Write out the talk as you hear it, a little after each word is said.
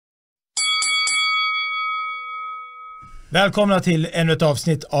Välkomna till ännu ett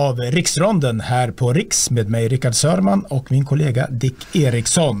avsnitt av Riksronden här på Riks med mig Rickard Sörman och min kollega Dick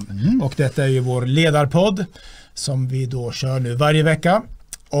Eriksson. Och detta är ju vår ledarpodd som vi då kör nu varje vecka.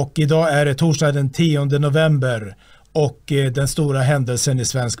 Och idag är det torsdag den 10 november och den stora händelsen i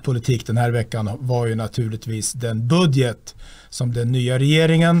svensk politik den här veckan var ju naturligtvis den budget som den nya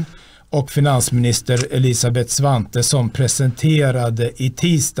regeringen och finansminister Elisabeth Svantesson presenterade i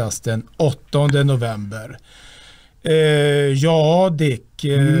tisdags den 8 november. Ja, Dick,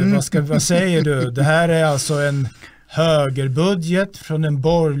 vad säger du? Det här är alltså en högerbudget från en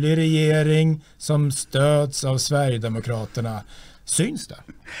borgerlig regering som stöds av Sverigedemokraterna. Syns det?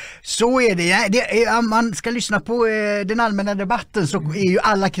 Så är det. Man ska lyssna på den allmänna debatten så är ju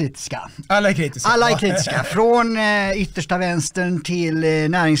alla kritiska. Alla är kritiska. Alla är kritiska. Från yttersta vänstern till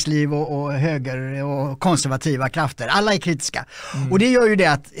näringsliv och höger och konservativa krafter. Alla är kritiska. Och det gör ju det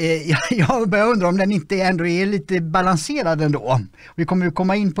att jag börjar undra om den inte ändå är lite balanserad ändå. Vi kommer ju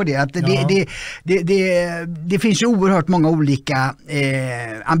komma in på det. Att det finns ju oerhört många olika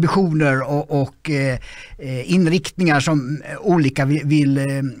ambitioner och inriktningar som olika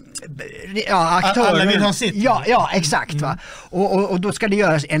vill aktörer. Alla vill ha sitt. Ja, exakt. Va? Och då ska det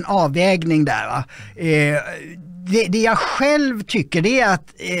göras en avvägning där. Va? Det jag själv tycker det är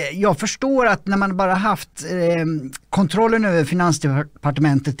att jag förstår att när man bara haft kontrollen över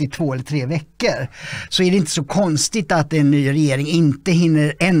finansdepartementet i 2 eller 3 veckor så är det inte så konstigt att en ny regering inte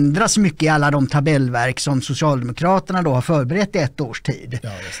hinner ändra så mycket i alla de tabellverk som Socialdemokraterna då har förberett i 1 års tid.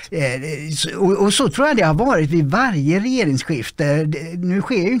 Ja, och så tror jag det har varit vid varje regeringsskifte. Nu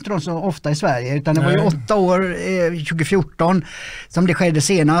sker ju inte de så ofta i Sverige utan det var ju 8 år 2014 som det skedde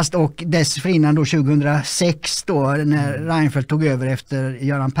senast och dessförinnan då 2006 då när Reinfeldt tog över efter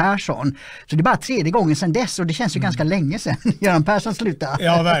Göran Persson. Så det är bara 3:e gången sedan dess och det känns ju ganska länge sedan Göran Persson slutade.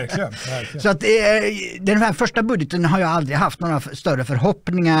 Ja, verkligen. Så att den här första budgeten har jag aldrig haft några större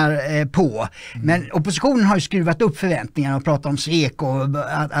förhoppningar på. Men oppositionen har ju skruvat upp förväntningarna och pratat om svek och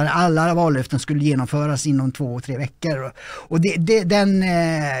att alla vallöften skulle genomföras inom 2-3 veckor. Och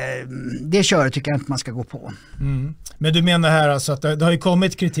det köret tycker jag inte man ska gå på. Men du menar här alltså att det har ju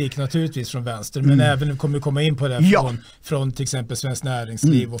kommit kritik naturligtvis från vänster men även kommer komma in på det från till exempel Svensk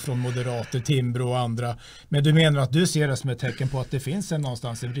Näringsliv och från moderater, Timbro och andra. Men du menar att du ser det som ett tecken på att det finns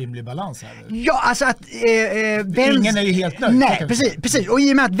någonstans en rimlig balans här? Ja, alltså att ingen är ju helt nöjd. Nej, precis. Och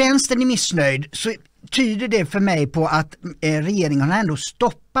i och med att vänstern är missnöjd så tyder det för mig på att regeringen har ändå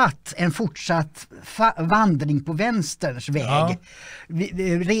stoppat en fortsatt vandring på vänsterns väg. Ja.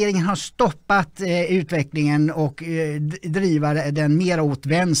 Regeringen har stoppat utvecklingen och driver den mer åt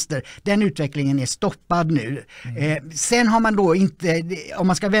vänster. Den utvecklingen är stoppad nu. Sen har man då inte, om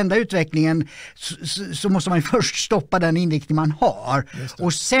man ska vända utvecklingen så måste man först stoppa den inriktning man har.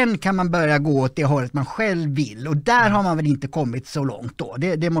 Och sen kan man börja gå åt det hållet man själv vill. Och där har man väl inte kommit så långt då.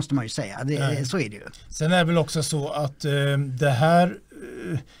 Det måste man ju säga. Så är det ju. Sen är det väl också så att det här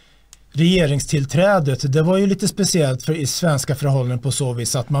regeringstillträdet, det var ju lite speciellt i svenska förhållanden på så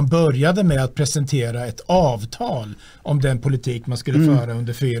vis att man började med att presentera ett avtal om den politik man skulle föra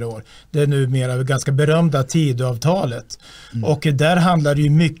under 4 år. Det är numera ganska berömda Tidöavtalet. Och där handlar det ju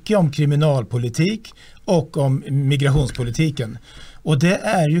mycket om kriminalpolitik och om migrationspolitiken. Och det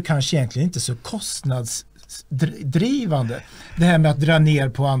är ju kanske egentligen inte så kostnadsdrivande. Det här med att dra ner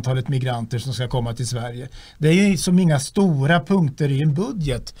på antalet migranter som ska komma till Sverige. Det är ju som inga stora punkter i en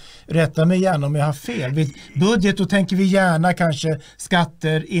budget. Rätta mig gärna om jag har fel. Vid budget då tänker vi gärna kanske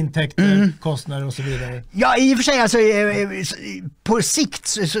skatter, intäkter, kostnader och så vidare. Ja, i och för sig alltså, på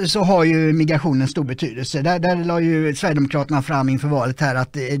sikt så har ju migrationen stor betydelse. Där la ju Sverigedemokraterna fram inför valet här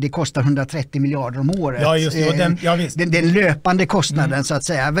att det kostar 130 miljarder om året. Ja, just det. Den löpande kostnaden så att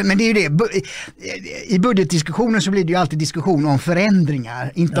säga. Men det är ju det. I budgetdiskussionen så blir det ju alltid diskussion om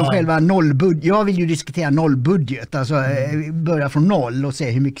förändringar, inte om själva nollbudget. Jag vill ju diskutera nollbudget, alltså börja från noll och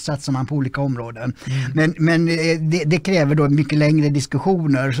se hur mycket satsar man på olika områden. Men det kräver då mycket längre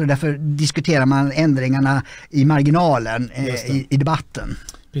diskussioner så därför diskuterar man ändringarna i marginalen i debatten.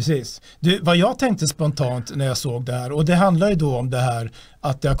 Precis. Vad jag tänkte spontant när jag såg det här, och det handlar ju då om det här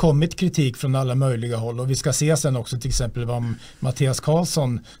att det har kommit kritik från alla möjliga håll och vi ska se sen också till exempel vad Mattias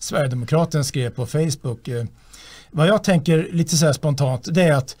Karlsson, Sverigedemokraten, skrev på Facebook. Vad jag tänker lite så här spontant, det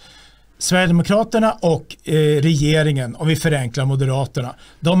är att Sverigedemokraterna och regeringen, om vi förenklar Moderaterna,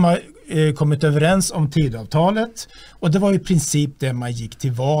 de har kommit överens om Tidöavtalet och det var i princip det man gick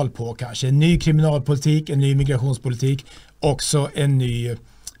till val på kanske. En ny kriminalpolitik, en ny migrationspolitik, också en ny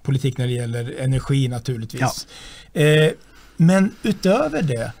politik när det gäller energi naturligtvis. Ja. Men utöver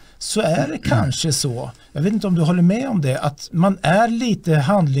det så är det kanske så, jag vet inte om du håller med om det, att man är lite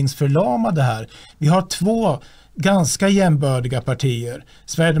handlingsförlamad här. Vi har 2 ganska jämbördiga partier.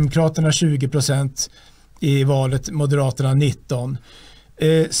 Sverigedemokraterna 20% i valet, Moderaterna 19%.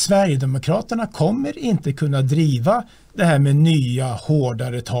 Sverigedemokraterna kommer inte kunna driva det här med nya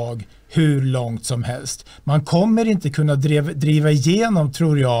hårdare tag hur långt som helst. Man kommer inte kunna driva igenom,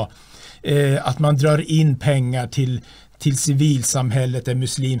 tror jag, att man drar in pengar till civilsamhället, det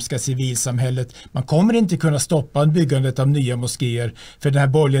muslimska civilsamhället. Man kommer inte kunna stoppa byggandet av nya moskéer, för den här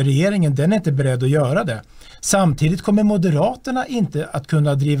borgerliga regeringen, den är inte beredd att göra det. Samtidigt kommer Moderaterna inte att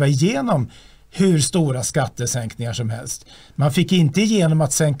kunna driva igenom hur stora skattesänkningar som helst. Man fick inte igenom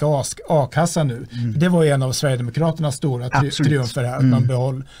att sänka a-kassan nu. Det var en av Sverigedemokraternas stora triumfer här, att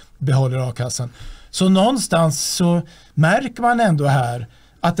man behåller a-kassan. Så någonstans så märker man ändå här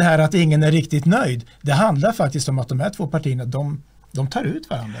att ingen är riktigt nöjd. Det handlar faktiskt om att de här två partierna, de tar ut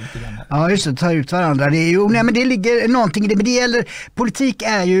varandra lite grann. Ja, just det, tar ut varandra. Det är ju, nej, men det ligger någonting i det. Men det gäller, politik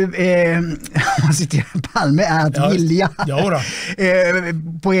är ju, man citerar Palme, är att vilja. Ja,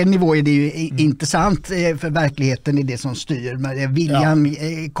 på en nivå är det ju intressant, för verkligheten är det som styr. Men viljan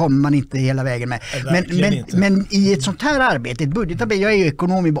kommer man inte hela vägen med. Men i ett sånt här arbete, ett budgetarbete, jag är ju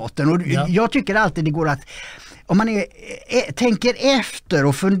ekonom i botten, och jag tycker alltid det går att, om man tänker efter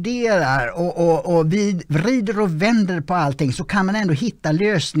och funderar och vrider och vänder på allting, så kan man ändå hitta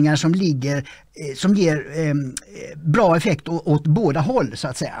lösningar som ger bra effekt åt båda håll, så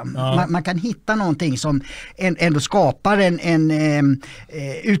att säga. Ja. Man kan hitta någonting som ändå skapar en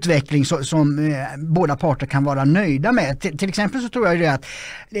utveckling som båda parter kan vara nöjda med. Till exempel så tror jag ju att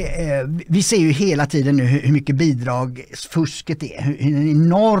vi ser ju hela tiden nu hur mycket bidragsfusket är, hur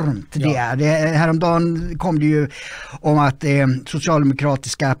enormt det är. Häromdagen kom det ju om att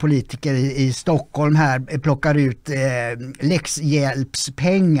socialdemokratiska politiker i Stockholm här plockar ut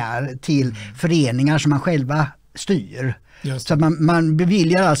läxhjälpspengar till föreningar som man själva styr. Så att man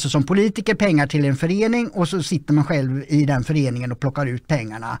beviljar alltså som politiker pengar till en förening, och så sitter man själv i den föreningen och plockar ut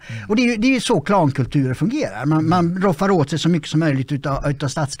pengarna. Och det är ju så klankulturer fungerar. Man roffar åt sig så mycket som möjligt utav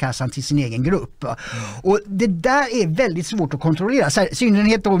statskassan till sin egen grupp. Och det där är väldigt svårt att kontrollera.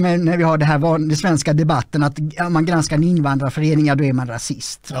 Synnerhet då när vi har det svenska debatten, att om man granskar en invandrarförening, då är man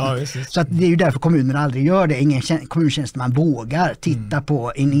rasist. Ja, just. Så att det är ju därför kommunerna aldrig gör det. Ingen kommuntjänsteman vågar titta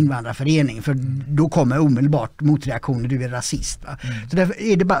på en invandrarförening, för då kommer omedelbart motreaktioner, du är rasist. Så därför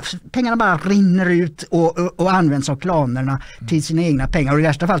är det pengarna bara rinner ut och används av klanerna till sina egna pengar, och i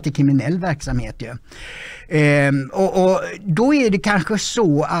värsta fall till kriminell verksamhet. Och då är det kanske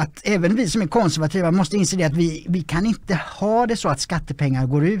så att även vi som är konservativa måste inse det, att vi kan inte ha det så att skattepengar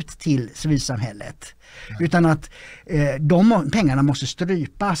går ut till civilsamhället. Utan att de pengarna måste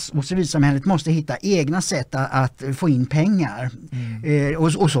strypas, och civilsamhället måste hitta egna sätt att få in pengar.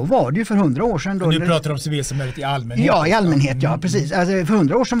 Och så var det ju för 100 år sedan. Då, nu pratar du om civilsamhället i allmänhet. Ja, i allmänhet, ja, precis. Alltså, för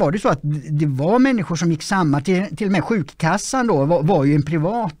 100 år sedan var det så att det var människor som gick samman, till och med sjukkassan då var ju en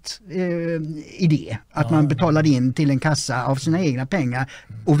privat idé. Att man betalade in till en kassa av sina egna pengar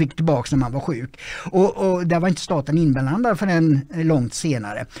och fick tillbaka när man var sjuk. Och där var inte staten inblandad förrän långt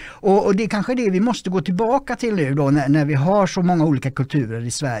senare. Och det är kanske det vi måste gå tillbaka till nu då, när vi har så många olika kulturer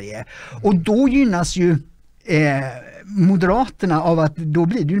i Sverige. Och då gynnas ju Moderaterna av att då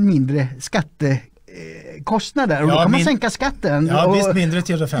blir det ju mindre skattekostnader, och då kan man sänka skatten. Ja, och, visst, mindre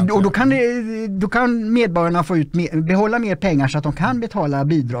till det offentliga. Och då kan medborgarna få behålla mer pengar, så att de kan betala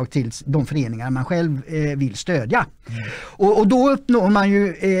bidrag till de föreningar man själv vill stödja. Och då uppnår man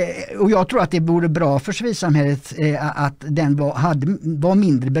ju, och jag tror att det vore bra för civilsamhället att den var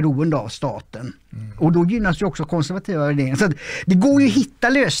mindre beroende av staten. Och då gynnas ju också konservativa värderingar. Så det går ju att hitta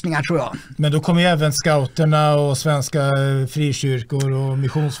lösningar, tror jag. Men då kommer ju även scouterna och svenska frikyrkor och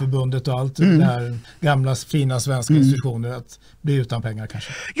missionsförbundet och allt det här gamla fina svenska institutioner att bli utan pengar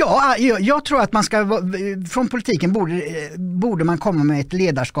kanske. Ja, jag tror att man ska, från politiken borde man komma med ett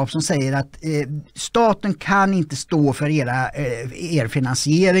ledarskap som säger att staten kan inte stå för er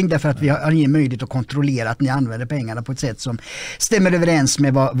finansiering, därför att vi har ingen möjlighet att kontrollera att ni använder pengarna på ett sätt som stämmer överens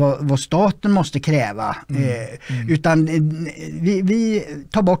med vad staten måste kräva. Utan vi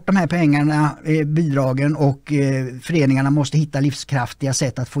tar bort de här pengarna, bidragen, och föreningarna måste hitta livskraftiga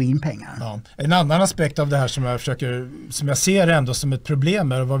sätt att få in pengar. Ja. En annan aspekt av det här som jag ser ändå som ett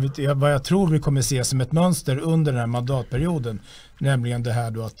problem är, och vad jag tror vi kommer se som ett mönster under den här mandatperioden, nämligen det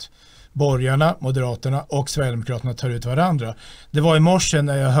här då att borgarna, Moderaterna och Sverigedemokraterna tar ut varandra. Det var i morse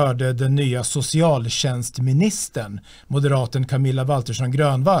när jag hörde den nya socialtjänstministern, moderaten Camilla Waltersson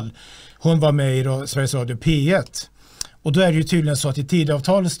Grönvall. Hon var med i Sveriges Radio P1. Och då är det ju tydligen så att i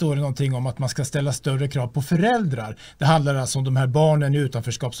Tidöavtalet står det någonting om att man ska ställa större krav på föräldrar. Det handlar alltså om de här barnen i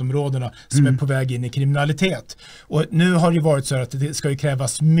utanförskapsområdena som är på väg in i kriminalitet. Och nu har det ju varit så att det ska ju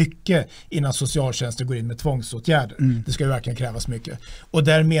krävas mycket innan socialtjänsten går in med tvångsåtgärder. Det ska ju verkligen krävas mycket. Och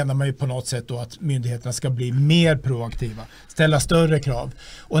där menar man ju på något sätt då att myndigheterna ska bli mer proaktiva, ställa större krav.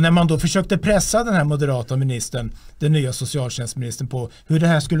 Och när man då försökte pressa den här moderata ministern, den nya socialtjänstministern, på hur det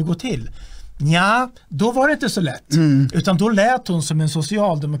här skulle gå till, ja, då var det inte så lätt. Utan då lät hon som en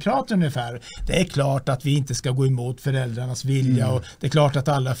socialdemokrat ungefär. Det är klart att vi inte ska gå emot föräldrarnas vilja och det är klart att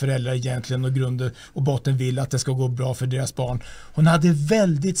alla föräldrar egentligen och grunden och botten vill att det ska gå bra för deras barn. Hon hade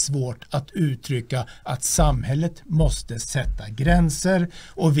väldigt svårt att uttrycka att samhället måste sätta gränser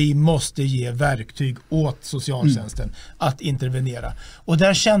och vi måste ge verktyg åt socialtjänsten att intervenera. Och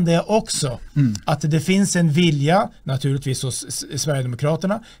där kände jag också att det finns en vilja, naturligtvis hos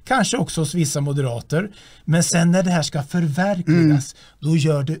Sverigedemokraterna, kanske också hos vissa moderater, men sen när det här ska förverkligas då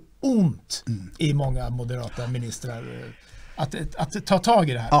gör det ont i många moderata ministrar att ta tag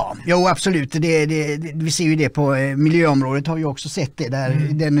i det här. Ja, jo, absolut. Vi ser ju det på miljöområdet, har vi också sett det där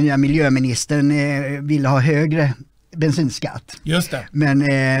den nya miljöministern vill ha högre bensinskatt. Just det. Men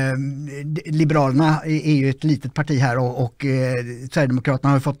Liberalerna är ju ett litet parti här och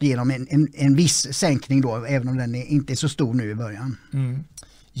Sverigedemokraterna har fått igenom en viss sänkning då, även om den inte är så stor nu i början.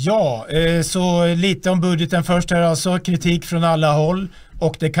 Ja, så lite om budgeten först här, alltså kritik från alla håll,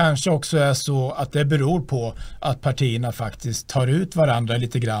 och det kanske också är så att det beror på att partierna faktiskt tar ut varandra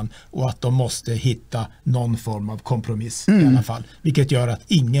lite grann och att de måste hitta någon form av kompromiss i alla fall, vilket gör att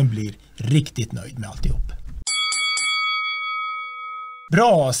ingen blir riktigt nöjd med alltihop.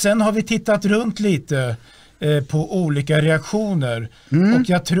 Bra, sen har vi tittat runt lite på olika reaktioner och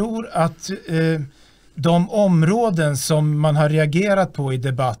jag tror att de områden som man har reagerat på i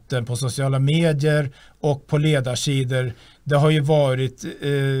debatten på sociala medier och på ledarsidor, det har ju varit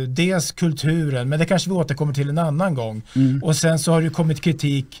dels kulturen, men det kanske vi återkommer till en annan gång. Och sen så har det kommit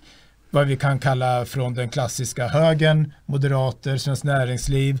kritik, vad vi kan kalla från den klassiska högern, moderater, Svenskt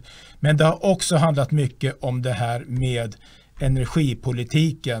Näringsliv. Men det har också handlat mycket om det här med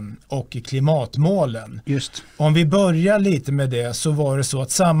energipolitiken och klimatmålen. Just. Om vi börjar lite med det, så var det så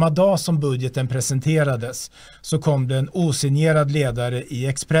att samma dag som budgeten presenterades så kom det en osignerad ledare i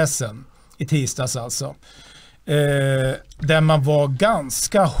Expressen, i tisdags alltså, där man var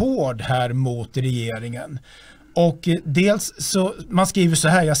ganska hård här mot regeringen. Och dels så, man skriver så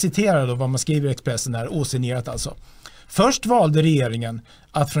här, jag citerar då vad man skriver i Expressen här, osignerat alltså. Först valde regeringen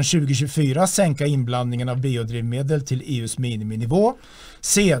att från 2024 sänka inblandningen av biodrivmedel till EUs miniminivå.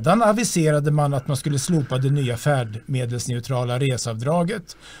 Sedan aviserade man att man skulle slopa det nya färdmedelsneutrala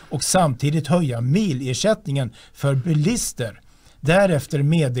reseavdraget och samtidigt höja milersättningen för bilister. Därefter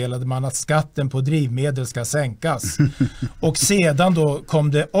meddelade man att skatten på drivmedel ska sänkas. Och sedan då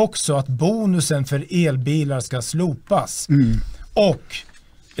kom det också att bonusen för elbilar ska slopas. Och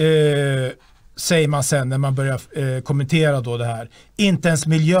säger man sen när man börjar kommentera då det här, inte ens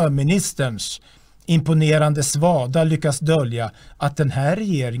miljöministerns imponerande svada lyckas dölja att den här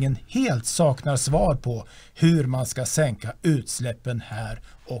regeringen helt saknar svar på hur man ska sänka utsläppen här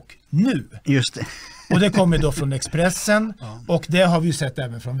och nu. Just det. Och det kommer då från Expressen och det har vi ju sett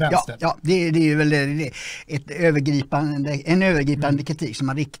även från vänster. Ja, det är ju väl en övergripande kritik som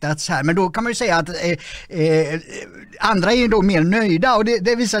har riktats här. Men då kan man ju säga att andra är ju då mer nöjda och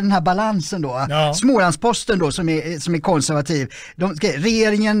det visar den här balansen då. Ja. Smålandsposten då som är konservativ.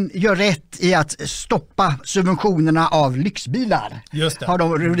 Regeringen gör rätt i att stoppa subventionerna av lyxbilar. Just det. Har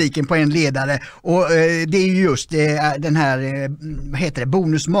de rubriken på en ledare. Och det är ju just den här, vad heter det,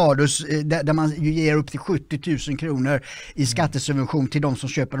 bonus malus där man ger upp till 70 000 kronor i skattesubvention till de som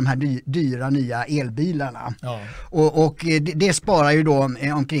köper de här dyra nya elbilarna. Ja. Och det sparar ju då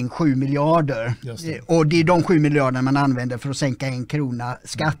omkring 7 miljarder. Och det är de 7 miljarderna man använder för att sänka 1 krona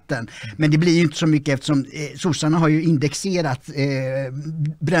skatten. Men det blir ju inte så mycket eftersom sossarna har ju indexerat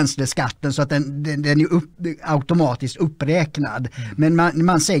bränsleskatten så att den är automatiskt uppräknad. Men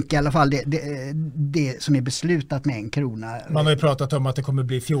man sänker i alla fall det som är beslutat med 1 krona. Man har ju pratat om att det kommer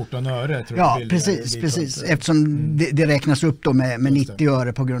bli 14 öre. Tror ja, precis. Eftersom det räknas upp då med 90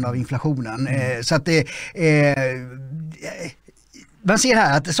 öre på grund av inflationen. Så att det man ser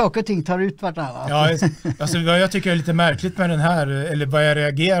här att saker och ting tar ut varandra. Ja, alltså vad jag tycker är lite märkligt med den här, eller vad jag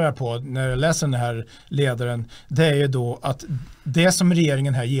reagerar på när jag läser den här ledaren, det är ju då att det som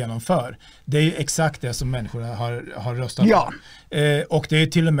regeringen här genomför, det är ju exakt det som människor har röstat på. Och det är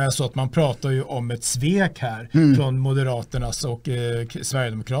till och med så att man pratar ju om ett svek här från Moderaternas och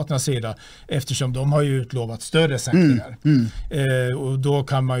Sverigedemokraternas sida, eftersom de har ju utlovat större sänkningar. Och då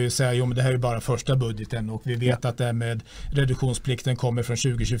kan man ju säga, jo men det här är bara första budgeten och vi vet att det med reduktionsplikten kommer från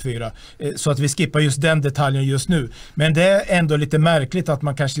 2024. Så att vi skippar just den detaljen just nu. Men det är ändå lite märkligt att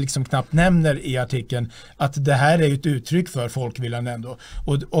man kanske liksom knappt nämner i artikeln att det här är ett uttryck för folkviljan ändå.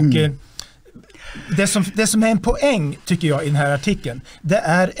 Och det som är en poäng tycker jag i den här artikeln, det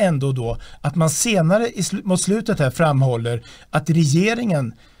är ändå då att man senare mot slutet här framhåller att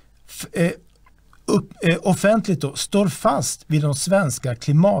regeringen offentligt då står fast vid de svenska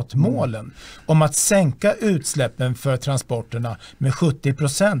klimatmålen om att sänka utsläppen för transporterna med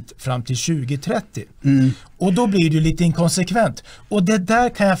 70% fram till 2030. Och då blir det lite inkonsekvent. Och det där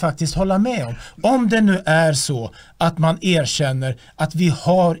kan jag faktiskt hålla med om. Om det nu är så att man erkänner att vi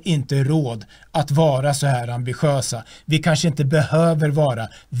har inte råd att vara så här ambitiösa. Vi kanske inte behöver vara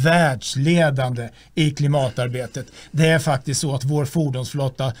världsledande i klimatarbetet. Det är faktiskt så att vår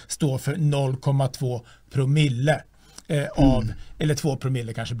fordonsflotta står för 0,2 promille eller 2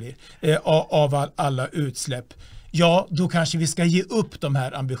 promille kanske blir, av alla utsläpp. Ja, då kanske vi ska ge upp de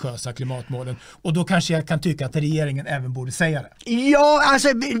här ambitiösa klimatmålen och då kanske jag kan tycka att regeringen även borde säga det. Ja, alltså,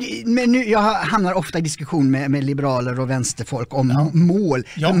 men nu, jag hamnar ofta i diskussion med liberaler och vänsterfolk om mål.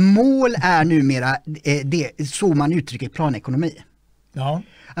 Ja. Mål är numera det så man uttrycker planekonomi. Ja.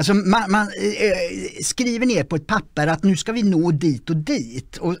 Alltså man skriver ner på ett papper att nu ska vi nå dit och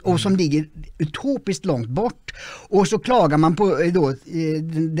dit och som ligger utopiskt långt bort, och så klagar man på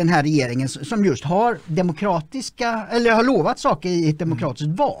den här regeringen som just har demokratiska, eller har lovat saker i ett demokratiskt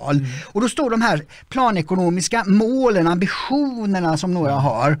val, och då står de här planekonomiska målen, ambitionerna som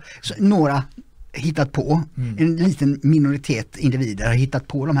några hittat på, en liten minoritet individer har hittat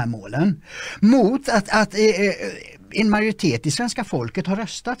på de här målen, mot att en majoritet i svenska folket har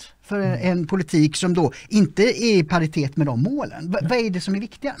röstat för en politik som då inte är i paritet med de målen. Vad är det som är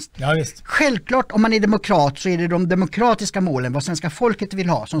viktigast? Ja, visst. Självklart, om man är demokrat så är det de demokratiska målen, vad svenska folket vill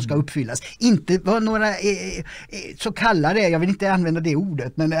ha, som ska uppfyllas. Inte vad några så kallade, jag vill inte använda det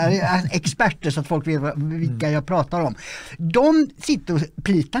ordet, men experter så att folk vet vilka jag pratar om. De sitter och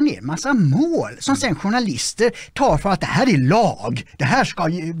plitar ner massa mål som sen journalister tar för att det här är lag. Det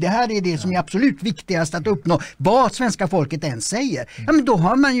här är det som är absolut viktigast att uppnå, vad svenska folket än säger. Ja, men då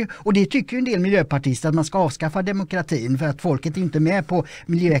har man ju, och det tycker ju en del miljöpartister, att man ska avskaffa demokratin för att folket inte är med på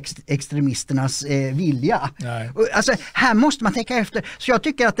miljöextremisternas vilja. Alltså, här måste man tänka efter. Så jag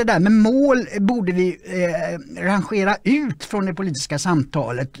tycker att det där med mål borde vi rangera ut från det politiska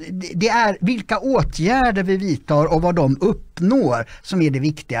samtalet. Det är vilka åtgärder vi vidtar och vad de uppnår som är det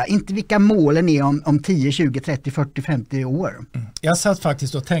viktiga. Inte vilka målen är om 10, 20, 30, 40, 50 år. Jag satt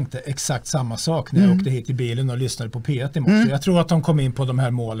faktiskt och tänkte exakt samma sak när jag åkte hit i bilen och lyssnade på P1 i morse. Jag tror att de kom in på de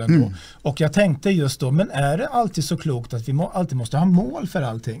här målen då. Och jag tänkte just då, men är det alltid så klokt att vi alltid måste ha mål för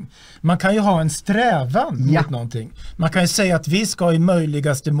allting? Man kan ju ha en strävan mot någonting. Man kan ju säga att vi ska i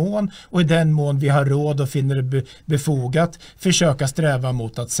möjligaste mån och i den mån vi har råd och finner det befogat försöka sträva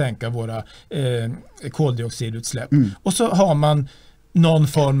mot att sänka våra koldioxidutsläpp. Och så har man någon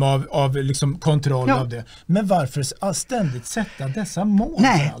form av liksom kontroll av det. Men varför ständigt sätta dessa mål?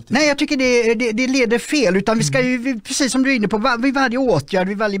 Nej, jag tycker det leder fel, utan vi ska ju, precis som du är inne på, vid varje åtgärd,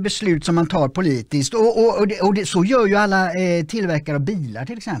 vid varje beslut som man tar politiskt, och så gör ju alla tillverkare av bilar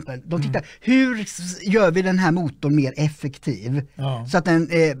till exempel. De tittar, hur gör vi den här motorn mer effektiv? Så att den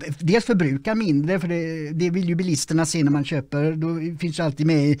dels förbrukar mindre, för det vill ju bilisterna se när man köper. Då finns det alltid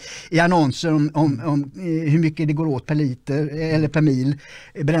med i annonser om hur mycket det går åt per liter eller per mil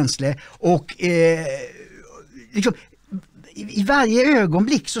bränsle, och liksom, i varje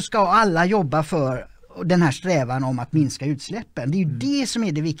ögonblick så ska alla jobba för den här strävan om att minska utsläppen. Det är ju det som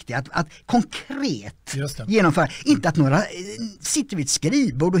är det viktiga, att konkret genomföra. Inte att några sitter vid ett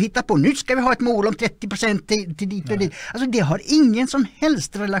skrivbord och hittar på, nu ska vi ha ett mål om 30% till dit och dit. Alltså det har ingen som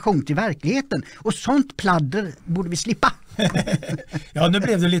helst relation till verkligheten, och sånt pladder borde vi slippa. Ja, nu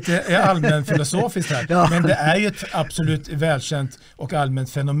blev det lite allmän filosofiskt här. Men det är ju ett absolut välkänt och allmänt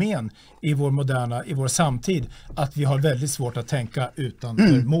fenomen i vår samtid att vi har väldigt svårt att tänka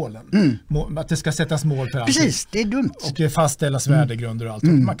utanför målen. Att det ska sättas mål för allting. Precis, det är dumt. Och det fastställas värdegrunder och allt.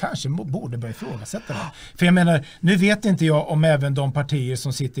 Man kanske borde börja ifrågasätta det. För jag menar, nu vet inte jag om även de partier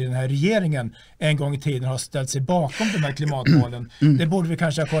som sitter i den här regeringen en gång i tiden har ställt sig bakom de här klimatmålen. Det borde vi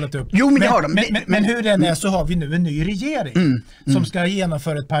kanske ha kollat upp. Jo, men det har de. Men hur den är, så har vi nu en ny regering. januari som ska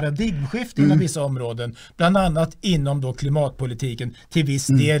genomföra ett paradigmskifte inom vissa områden, bland annat inom då klimatpolitiken till viss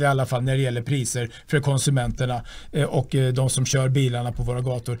del i alla fall när det gäller priser för konsumenterna och de som kör bilarna på våra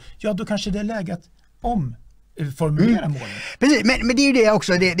gator. Ja, då kanske det är läge att formulera målen. Precis, men det är ju det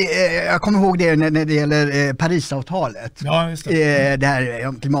också, jag kommer ihåg det när det gäller Parisavtalet. Ja, just det. Det här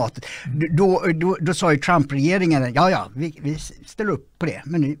om klimatet. Då sa ju Trump-regeringen, vi ställer upp på det,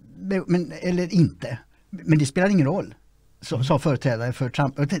 men eller inte. Men det spelar ingen roll, sa företrädare för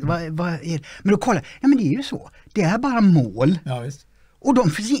Trump. Jag tänkte, vad är det? Men då kolla, men det är ju så. Det är bara mål. Ja, visst. Och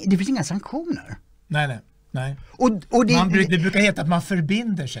det finns inga sanktioner. Nej. Och det brukar heta att man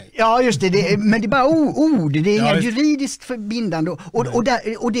förbinder sig. Ja, just det, men det är bara ord. Det är juridiskt förbindande.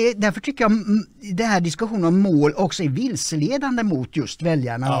 Därför tycker jag det här diskussionen om mål också är vilseledande mot just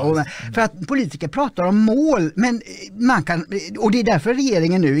väljarna. Ja, för att politiker pratar om mål, men man kan, och det är därför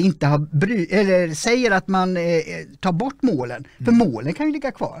regeringen nu inte har säger att man tar bort målen. För målen kan ju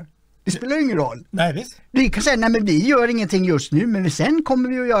ligga kvar. Det spelar ingen roll. Nej, visst. Vi kan säga, men vi gör ingenting just nu, men sen kommer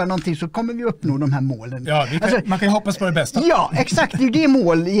vi att göra någonting, så kommer vi uppnå de här målen. Ja, man kan ju hoppas på det bästa. Ja, exakt. Det är ju det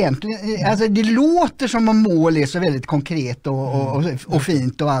mål egentligen. Alltså, det låter som om mål är så väldigt konkret och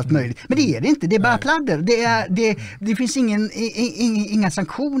fint och allt möjligt. Men det är det inte. Det är bara pladder. Det finns inga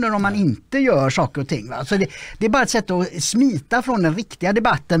sanktioner om man inte gör saker och ting. Va? Så det är bara ett sätt att smita från den riktiga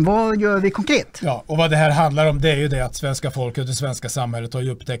debatten. Vad gör vi konkret? Ja, och vad det här handlar om, det är ju det att svenska folket och det svenska samhället har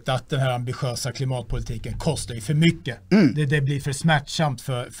ju upptäckt att den här ambitiösa klimatpolitiken kostar ju för mycket. Det blir för smärtsamt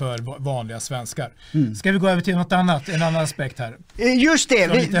för vanliga svenskar. Ska vi gå över till något annat, en annan aspekt här? Just det.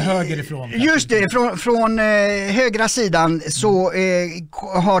 Lite högerifrån. Just det, från högra sidan så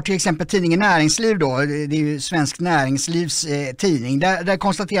har till exempel tidningen Näringsliv då, det är ju Svensk Näringslivs tidning, där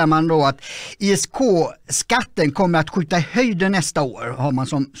konstaterar man då att ISK-skatten kommer att skjuta i höjden nästa år, har man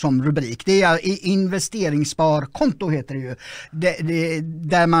som rubrik. Det är investeringssparkonto heter det ju.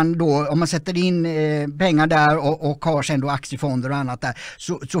 Där man då, om man sätter in pengar där och har sen då aktiefonder och annat där,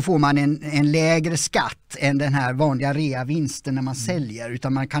 så får man en lägre skatt än den här vanliga reavinsten när man säljer,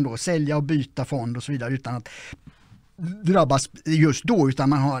 utan man kan då sälja och byta fond och så vidare utan att drabbas just då, utan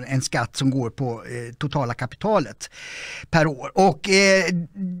man har en skatt som går på totala kapitalet per år. Och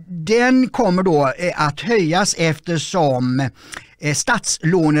den kommer då att höjas eftersom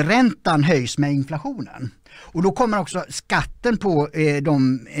statslåneräntan höjs med inflationen. Och då kommer också skatten på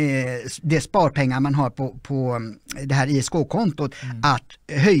det sparpengar man har på det här ISK-kontot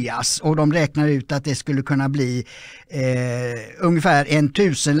att höjas. Och de räknar ut att det skulle kunna bli ungefär 1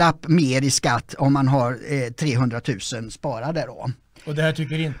 000-lapp mer i skatt om man har 300 000 sparade då. Och det här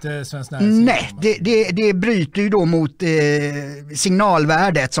tycker inte Svensk Näringsliv? Nej, det bryter ju då mot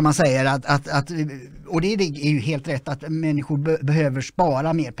signalvärdet som man säger och det är ju helt rätt att människor behöver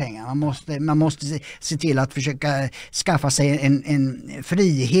spara mer pengar. Man måste se till att försöka skaffa sig en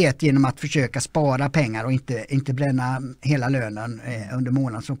frihet genom att försöka spara pengar och inte bränna hela lönen under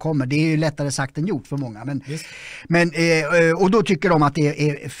månaden som kommer. Det är ju lättare sagt än gjort för många. Och då tycker de att det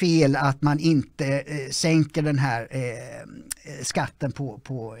är fel att man inte sänker den här skatten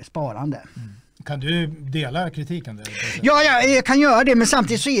på sparande. Kan du dela kritiken där? Ja, jag kan göra det, men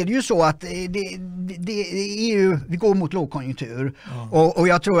samtidigt så är det ju så att vi går mot lågkonjunktur och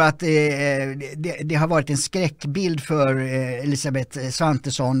jag tror att det har varit en skräckbild för Elisabeth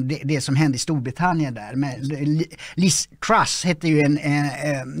Svantesson, det som hände i Storbritannien där. Med Liz Truss hette ju en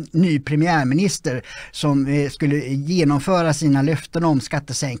ny premiärminister som skulle genomföra sina löften om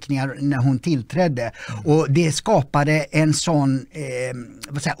skattesänkningar när hon tillträdde, och det skapade en sån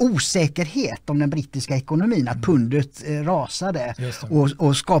osäkerhet om den brittiska ekonomin, att pundet rasade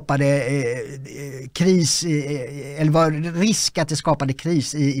och skapade kris, eller var risk att det skapade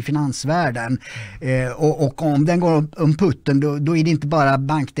kris i finansvärlden. Och om den går om putten, då är det inte bara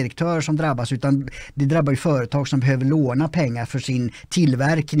bankdirektörer som drabbas, utan det drabbar ju företag som behöver låna pengar för sin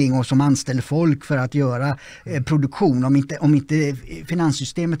tillverkning och som anställer folk för att göra produktion. Om inte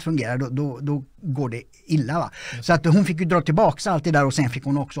finanssystemet fungerar, då går det illa. Va? Så att hon fick ju dra tillbaka allt det där, och sen fick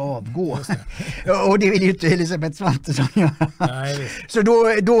hon också avgå. Och det vill ju inte Elisabeth Svantesson göra. Nej, så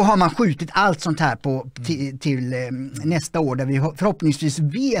då har man skjutit allt sånt här till nästa år, där vi förhoppningsvis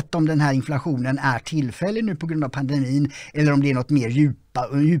vet om den här inflationen är tillfällig nu på grund av pandemin, eller om det är något mer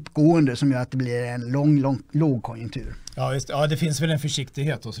djupgående som gör att det blir en lång lågkonjunktur. Ja, ja, det finns väl en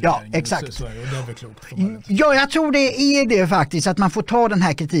försiktighet hos regeringen. Ja, exakt. Så är det, och det är väl klokt. Ja, jag tror det är det faktiskt, att man får ta den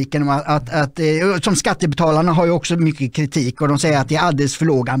här kritiken att som skattebetalarna har ju också mycket kritik och de säger att det är alldeles för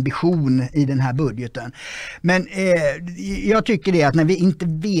låg ambition i den här budgeten. Men jag tycker det att när vi inte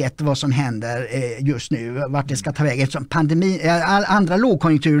vet vad som händer just nu, vart det ska ta vägen, eftersom pandemi, andra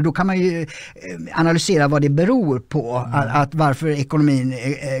lågkonjunkturer, då kan man ju analysera vad det beror på, att varför ekonomin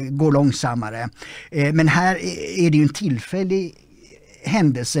går långsammare. Men här är det ju en tillfällig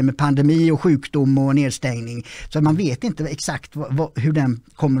händelse med pandemi och sjukdom och nedstängning, så man vet inte exakt hur den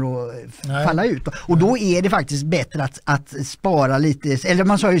kommer att falla ut. Och då är det faktiskt bättre att spara lite, eller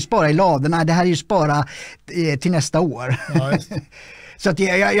man sa ju spara i ladorna, det här är ju spara till nästa år. Ja, så att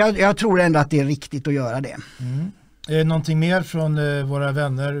jag tror ändå att det är riktigt att göra det. Någonting mer från våra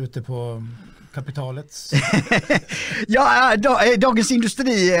vänner ute på kapitalets? Ja, Dagens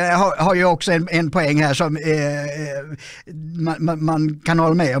Industri har ju också en poäng här som man kan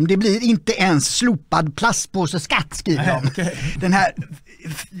hålla med om. Det blir inte ens slopad plastpåseskatt, skriver de. Okay. Den här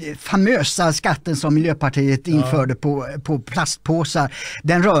famösa skatten som Miljöpartiet införde på plastpåsar,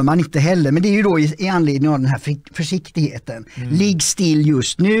 den rör man inte heller. Men det är ju då i anledning av den här försiktigheten. Ligg still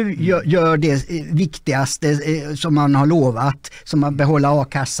just nu, gör det viktigaste som man har lovat, som att behålla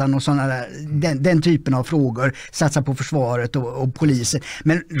a-kassan och sådana där. Den typen av frågor, satsa på försvaret och polisen,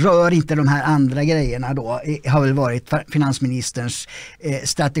 men rör inte de här andra grejerna då, har väl varit finansministerns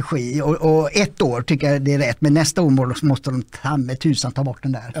strategi, och ett år tycker jag det är rätt, men nästa år måste de med tusan ta bort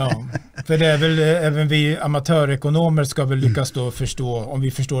den där. Ja, för det är väl, även vi amatörekonomer ska väl lyckas då förstå, om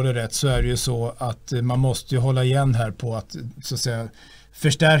vi förstår det rätt, så är det ju så att man måste ju hålla igen här på att, så att säga,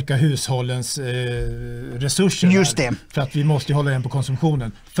 förstärka hushållens resurser. Just det. För att vi måste hålla igen på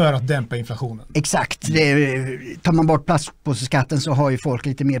konsumtionen för att dämpa inflationen. Exakt. Tar man bort plastpåseskatten så har ju folk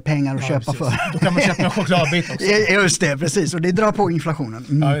lite mer pengar att köpa precis. För. Då kan man köpa en chokladbit också. Just det, precis. Och det drar på inflationen.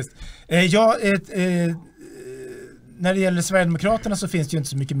 Ja, just. När det gäller Sverigedemokraterna så finns det ju inte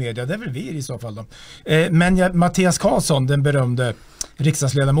så mycket media. Det är väl vi i så fall då. Men Mattias Karlsson, den berömde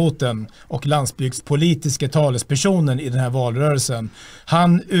riksdagsledamoten och landsbygdspolitiska talespersonen i den här valrörelsen,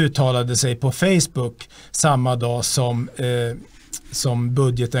 han uttalade sig på Facebook samma dag som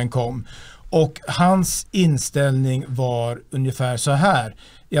budgeten kom. Och hans inställning var ungefär så här.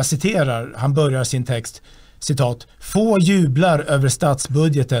 Jag citerar, han börjar sin text, citat: "Få jublar över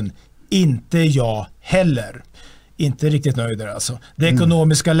statsbudgeten, inte jag heller." Inte riktigt nöjd där alltså. Det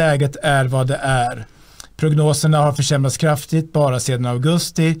ekonomiska läget är vad det är. Prognoserna har försämrats kraftigt bara sedan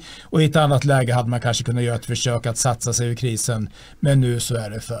augusti, och i ett annat läge hade man kanske kunnat göra ett försök att satsa sig ur krisen, men nu så är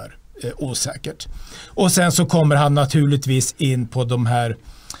det för osäkert. Och sen så kommer han naturligtvis in på de här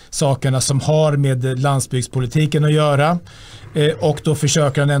sakerna som har med landsbygdspolitiken att göra, och då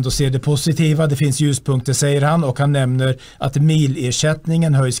försöker han ändå se det positiva. Det finns ljuspunkter, säger han, och han nämner att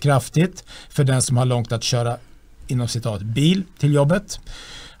milersättningen höjs kraftigt för den som har långt att köra, inom citat, bil till jobbet.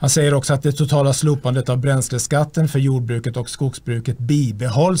 Han säger också att det totala slopandet av bränsleskatten för jordbruket och skogsbruket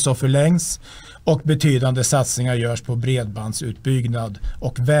bibehålls och förlängs, och betydande satsningar görs på bredbandsutbyggnad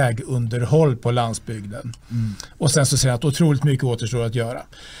och vägunderhåll på landsbygden. Och sen så säger han att otroligt mycket återstår att göra.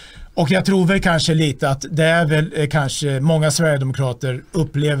 Och jag tror väl kanske lite att det är väl kanske många sverigedemokrater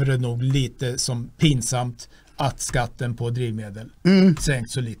upplever det nog lite som pinsamt att skatten på drivmedel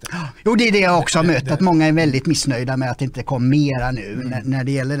sänkt så lite. Jo, det är det jag också har mött, att många är väldigt missnöjda med att det inte kom mera nu när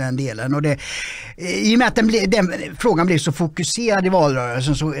det gäller den delen. Och i och med att den frågan blev så fokuserad i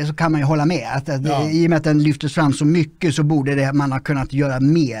valrörelsen så kan man ju hålla med. I och med att den lyftes fram så mycket så borde man ha kunnat göra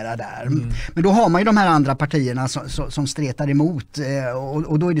mera där. Men då har man ju de här andra partierna som stretar emot,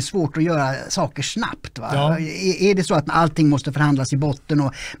 och då är det svårt att göra saker snabbt. Va? Ja. Är det så att allting måste förhandlas i botten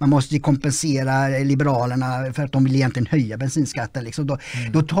och man måste kompensera Liberalerna för att de vill egentligen höja bensinskatten, liksom,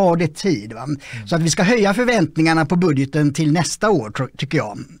 då tar det tid. Va? Så att vi ska höja förväntningarna på budgeten till nästa år, tycker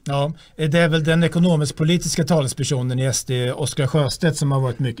jag. Ja, det är väl den ekonomisk-politiska talespersonen i SD, Oskar Sjöstedt, som har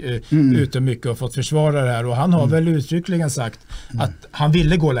varit ute mycket och fått försvara det här, och han har väl uttryckligen sagt att han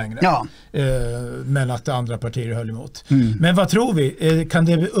ville gå längre, men att andra partier höll emot. Men vad tror vi? Kan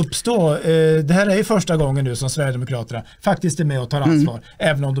det uppstå? Det här är ju första gången nu som Sverigedemokraterna faktiskt är med och tar ansvar,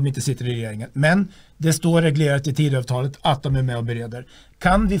 även om de inte sitter i regeringen. Men det står reglerat i tidavtalet att de är med och bereder.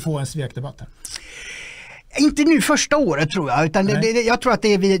 Kan vi få en svekdebatt här? Inte nu första året, tror jag, utan jag tror att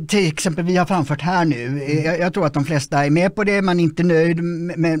det är till exempel vi har framfört här nu. Jag tror att de flesta är med på det, man är inte nöjd,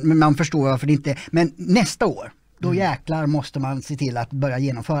 men man förstår varför det inte. Men nästa år, Då jäklar måste man se till att börja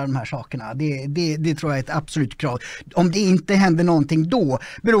genomföra de här sakerna. Det tror jag är ett absolut krav. Om det inte händer någonting då,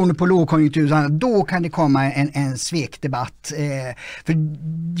 beroende på lågkonjunkturen, då kan det komma en svekdebatt. För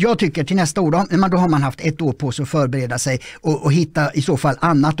jag tycker till nästa år, då har man haft ett år på sig att förbereda sig och hitta i så fall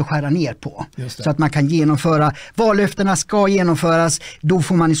annat att skära ner på. Så att man kan genomföra, vallöftena ska genomföras, då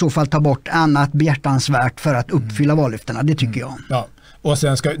får man i så fall ta bort annat behjärtansvärt för att uppfylla vallöftena, det tycker jag. Ja. Och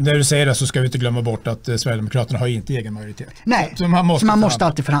sen när du säger det så ska vi inte glömma bort att Sverigedemokraterna har inte egen majoritet. Nej, så man måste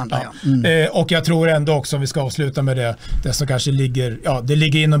alltid förhandla. Ja. Och jag tror ändå också, om vi ska avsluta med det som kanske det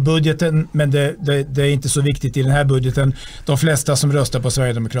ligger inom budgeten, men det är inte så viktigt i den här budgeten. De flesta som röstar på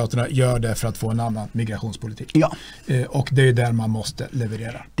Sverigedemokraterna gör det för att få en annan migrationspolitik. Ja. Och det är där man måste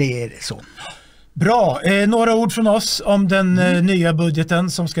leverera. Det är så. Bra, några ord från oss om den nya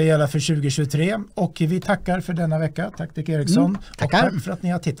budgeten som ska gälla för 2023, och vi tackar för denna vecka. Tack till Eriksson och tack för att ni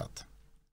har tittat.